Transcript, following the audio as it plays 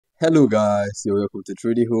Hello guys, you're welcome to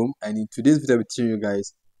 3D Home, and in today's video I'll be teaching you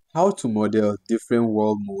guys how to model different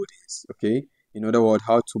wall moldings. Okay, in other words,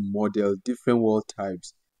 how to model different wall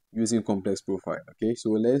types using complex profile. Okay,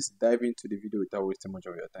 so let's dive into the video without wasting much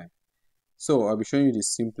of your time. So I'll be showing you the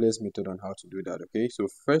simplest method on how to do that. Okay, so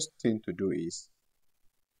first thing to do is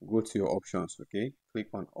go to your options. Okay, click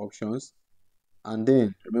on options, and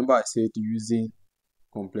then remember I said using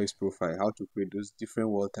complex profile, how to create those different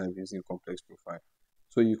wall types using complex profile.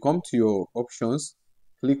 So you come to your options,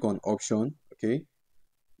 click on option, okay,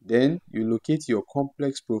 then you locate your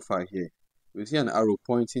complex profile here. You see an arrow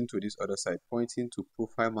pointing to this other side, pointing to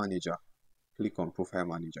profile manager. Click on profile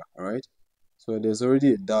manager. All right, so there's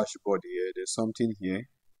already a dashboard here, there's something here,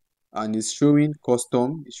 and it's showing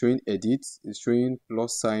custom, it's showing edit, it's showing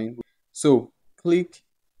plus sign. So click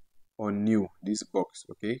on new, this box,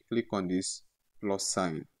 okay, click on this plus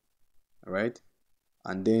sign. All right,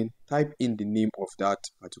 and then type in the name of that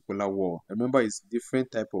particular wall. Remember, it's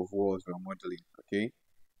different type of walls we're modeling. Okay,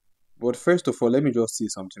 but first of all, let me just say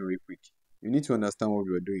something real quick. You need to understand what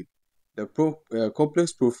we are doing. The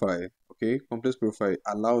complex profile, okay, complex profile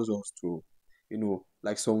allows us to,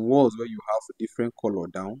 like some walls where you have different color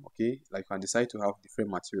down, okay, like you can decide to have different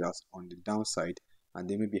materials on the downside and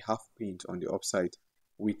then maybe have paint on the upside.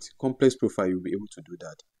 With complex profile, you'll be able to do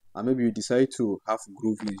that. And maybe you decide to have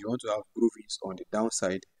groovings, you want to have groovings on the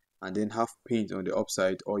downside and then have paint on the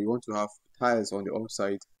upside, or you want to have tiles on the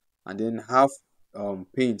upside and then have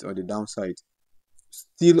paint on the downside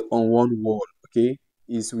still on one wall. Okay,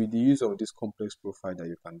 is with the use of this complex profile that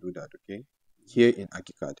you can do that. Okay, here in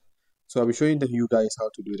Archicad. So I'll be showing you guys how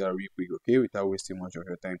to do that real quick, okay, without wasting much of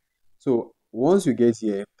your time. So once you get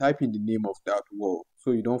here, type in the name of that wall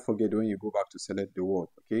so you don't forget when you go back to select the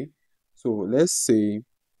wall. Okay, so let's say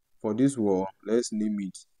for this wall, let's name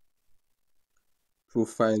it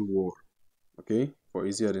profile wall. Okay, for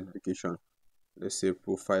easy identification, let's say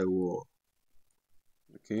profile wall.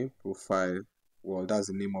 Okay, profile wall, that's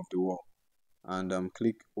the name of the wall, and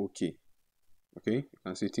click OK. Okay, you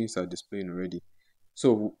can see things are displaying already.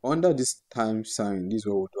 So under this time sign, this is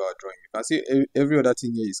what we'll do our drawing. You can see every other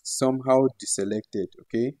thing here is somehow deselected.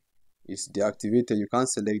 Okay, it's deactivated. You can't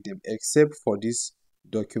select them except for this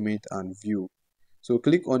document and view. So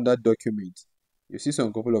click on that document. You see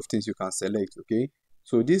some couple of things you can select. Okay,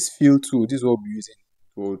 so this fill tool, this is what we're using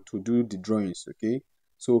to do the drawings. Okay,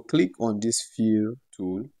 so click on this fill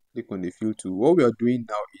tool. Click on the fill tool. What we are doing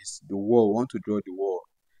now is the wall. We want to draw the wall.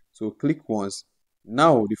 So click once.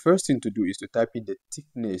 Now the first thing to do is to type in the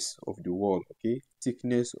thickness of the wall. Okay,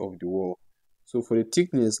 thickness of the wall. So for the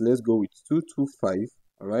thickness, let's go with 225.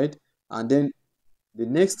 All right, and then the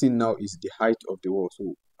next thing now is the height of the wall.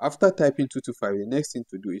 So after typing 225, the next thing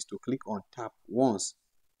to do is to click on tap once.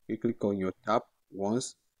 You click on your tap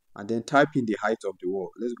once and then type in the height of the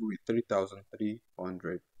wall. Let's go with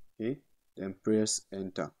 3,300. Okay, then press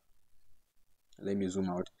enter. Let me zoom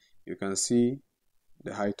out. You can see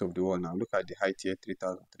the height of the wall now. Look at the height here,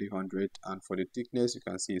 3,300, and for the thickness you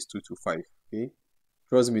can see it's 225. Okay,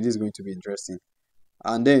 trust me, this is going to be interesting.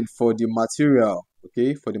 And then for the material,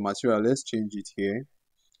 okay, for the material, let's change it here.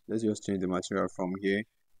 Let's just change the material from here.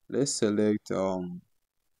 Let's select okay,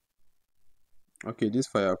 this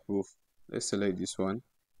fireproof. Let's select this one.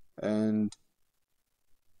 And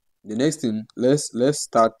the next thing, let's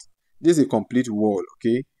start. This is a complete wall.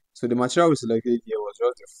 Okay, so the material we selected here was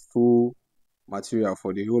just the full material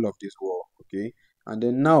for the whole of this wall. Okay, and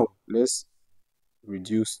then now let's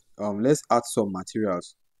add some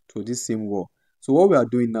materials to this same wall. So what we are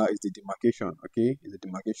doing now is the demarcation. Okay, is the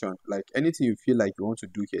demarcation. Like anything you feel like you want to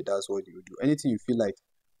do here, that's what you do. Anything you feel like,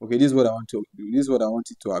 okay, this is what I want to do, this is what I want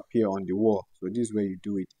it to appear on the wall, so this is where you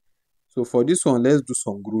do it. So for this one, let's do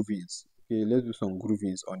some groovings. Okay, let's do some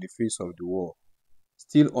groovings on the face of the wall,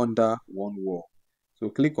 still under one wall. So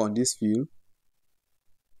click on this fill,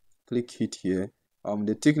 click hit here.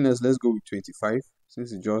 The thickness, let's go with 25,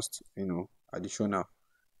 since it's just additional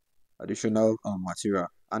material.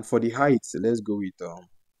 And for the height, let's go with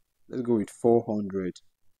 400.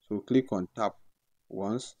 So click on tap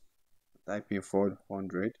once, type in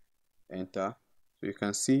 400, enter. So you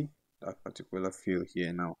can see that particular field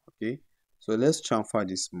here now. Okay, so let's chamfer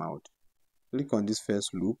this mouth. Click on this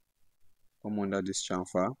first loop, come under this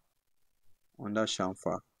chamfer, under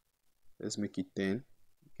chamfer, let's make it 10.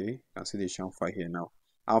 Okay, you can see the chamfer here now.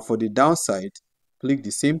 And for the downside, click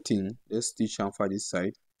the same thing, let's still chamfer this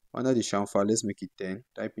side. Under the chamfer, let's make it 10,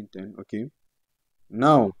 type in 10. Okay,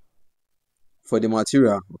 now for the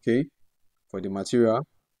material, okay, for the material,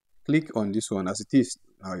 click on this one as it is,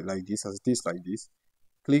 like this, as it is like this.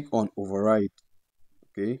 Click on override.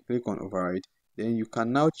 Okay, click on override. Then you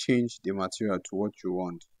can now change the material to what you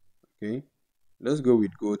want. Okay, let's go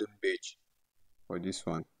with golden beige for this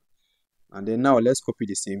one. And then now let's copy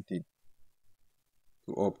the same thing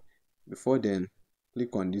to up. Before then,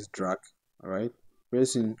 click on this drag. All right,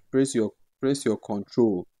 press your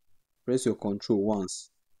control, once.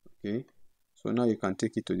 Okay, so now you can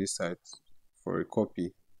take it to this side for a copy.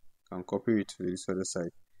 You can copy it to this other side.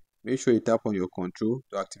 Make sure you tap on your control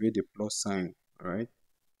to activate the plus sign. All right,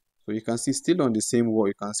 so you can see still on the same wall,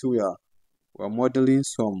 you can see we are modeling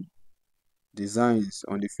some designs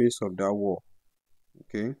on the face of that wall.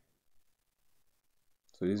 Okay,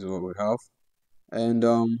 so this is what we have. And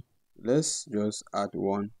let's just add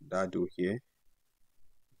one dado here.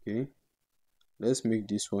 Okay, let's make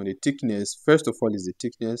this one the thickness. First of all is the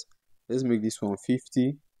thickness. Let's make this one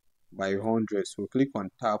 50 by 100. So click on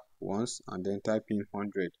tap once and then type in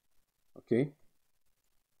 100. Okay,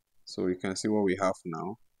 so you can see what we have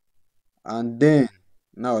now. And then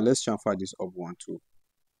now let's chamfer this up one too.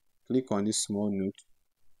 Click on this small note,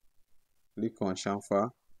 click on chamfer.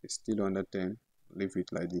 It's still under 10. Leave it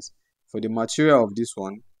like this. For the material of this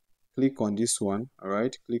one, click on this one. All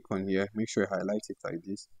right, click on here, make sure you highlight it like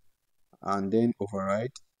this and then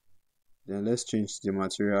override. Then let's change the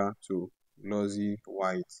material to glossy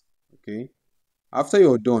white. Okay, after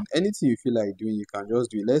you're done, anything you feel like doing, you can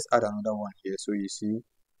just do it. Let's add another one here so you see,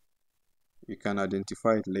 you can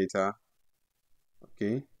identify it later.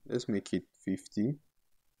 Okay, let's make it 50.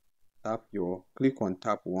 Click on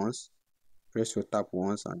tap once, press your tap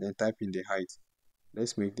once and then type in the height.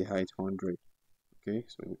 Let's make the height 100. Okay,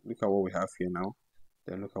 so look at what we have here now.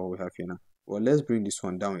 Then look at what we have here now. Well, let's bring this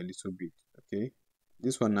one down a little bit. Okay,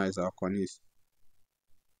 this one now is our cornice.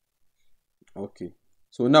 Okay,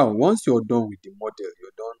 so now once you're done with the model,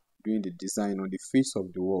 you're done doing the design on the face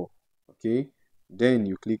of the wall. Okay, then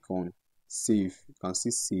you click on save. You can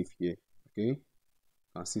see save here. Okay, you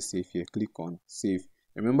can see save here. Click on save.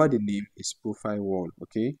 Remember the name is profile wall.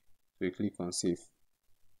 Okay, so you click on save,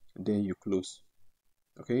 then you close.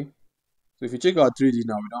 Okay, so if you check out 3D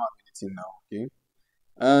now, we don't have anything now. Okay,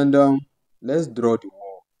 and let's draw the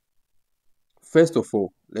wall. First of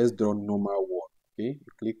all, let's draw normal wall. Okay,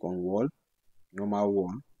 you click on wall, normal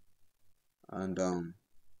wall, and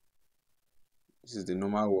this is the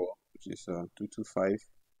normal wall, which is 225.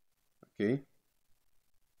 Okay,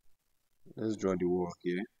 let's draw the wall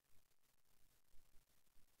here.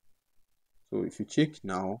 So if you check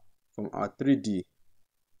now from our 3D,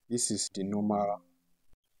 this is the normal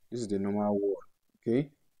wall.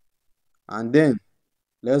 Okay, and then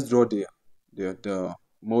let's draw the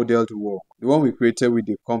modeled wall, the one we created with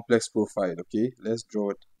the complex profile. Okay, let's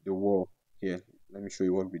draw the wall here. Let me show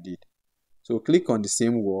you what we did. So click on the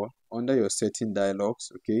same wall under your setting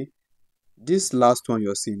dialogs. Okay, this last one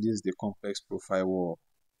you're seeing, this is the complex profile wall.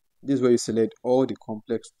 This is where you select all the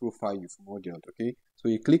complex profile you've modeled. Okay, so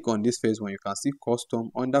you click on this first one, you can see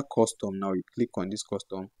custom. Under custom, now you click on this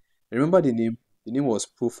custom. Remember the name was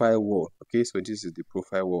profile wall. Okay, so this is the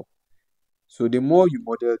profile wall. So the more you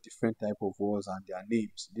model different type of walls and their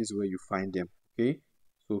names, this is where you find them. Okay,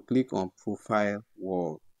 so click on profile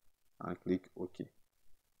wall and click OK.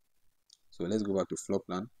 So let's go back to floor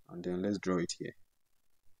plan and then let's draw it here.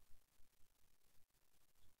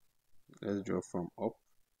 Let's draw from up.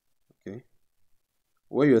 Okay,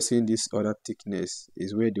 where you're seeing this other thickness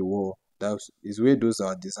is where the wall, that is where those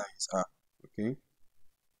are designs are. Okay,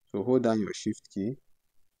 so hold down your shift key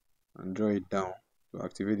and draw it down to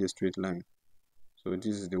activate the straight line. So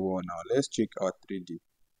this is the wall. Now let's check our 3D.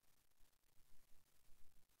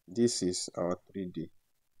 This is our 3D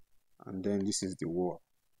and then this is the wall.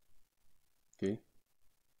 Okay,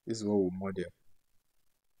 this is what we model.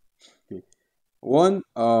 Okay, one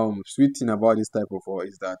sweet thing about this type of wall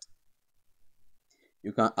is that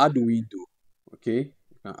you can add window. Okay,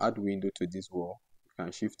 you can add window to this wall. You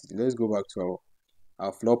can shift it. Let's go back to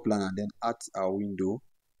our floor plan and then add our window.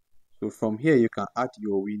 So from here you can add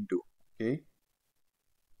your window. Okay,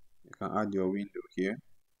 you can add your window here.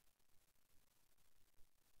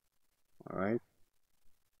 All right,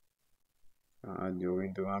 add your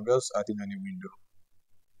window. I'm just adding any window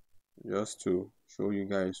just to show you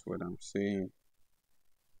guys what I'm saying.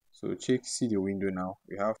 So see the window now.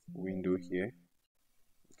 We have window here.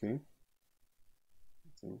 Okay,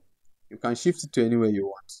 you can shift it to anywhere you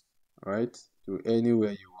want. All right, to anywhere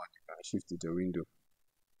you want, you can shift it to window.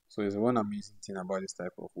 So it's one amazing thing about this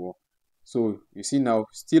type of wall. So you see now,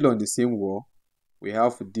 still on the same wall, we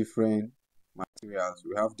have different materials.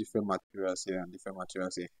 We have different materials here and different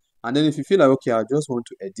materials here. And then if you feel like, okay, I just want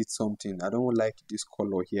to edit something, I don't like this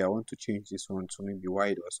color here, I want to change this one to maybe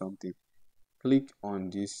white or something, click on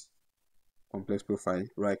this complex profile,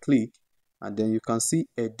 right click, and then you can see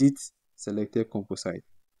edit selected composite.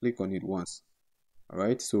 click on it once. All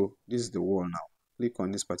right, so this is the wall now. Click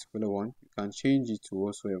on this particular one. You can change it to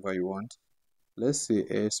whatsoever you want. Let's say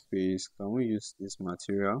airspace. Can we use this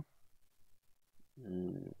material?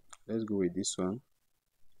 Let's go with this one.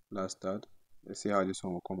 Last start. Let's see how this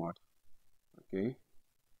one will come out. Okay,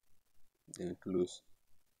 then close.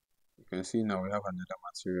 You can see now we have another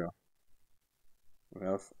material. We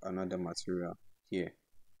have another material here.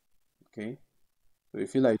 Okay, so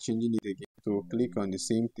if you like changing it again, so click on the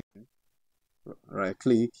same thing, right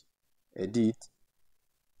click, edit.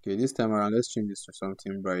 Okay, this time around let's change this to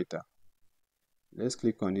something brighter. Let's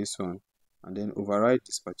click on this one and then override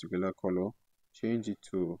this particular color, change it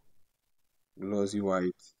to glossy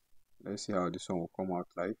white. Let's see how this one will come out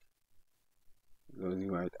like. Glossy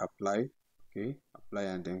white, apply. Okay, apply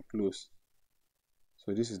and then close.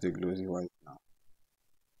 So this is the glossy white now.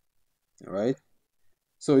 All right,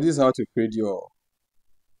 so this is how to create your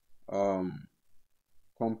um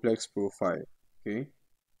complex profile. Okay,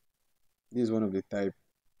 this is one of the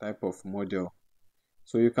type of model.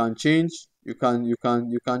 So you can change, you can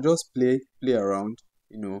just play around,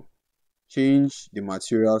 change the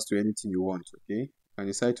materials to anything you want. Okay, you can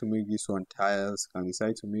decide to make this one tiles, can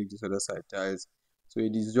decide to make this other side tiles. So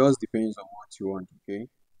it is just depends on what you want. Okay,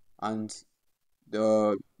 and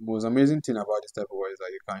the most amazing thing about this type of work is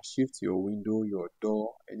that you can shift your window, your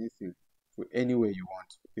door, anything to anywhere you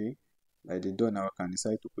want. Okay, like the door now, I can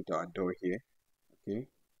decide to put our door here. Okay,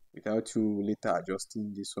 without you later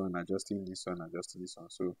adjusting this one, adjusting this one, adjusting this one.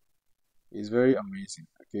 So it's very amazing.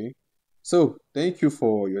 Okay, so thank you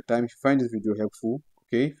for your time. If you find this video helpful,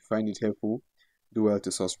 okay, if you find it helpful, do well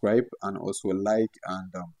to subscribe and also like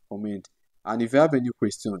and comment. And if you have any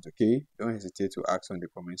questions, okay, don't hesitate to ask on the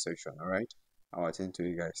comment section. All right, I'll attend to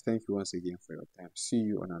you guys. Thank you once again for your time. See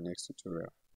you on our next tutorial.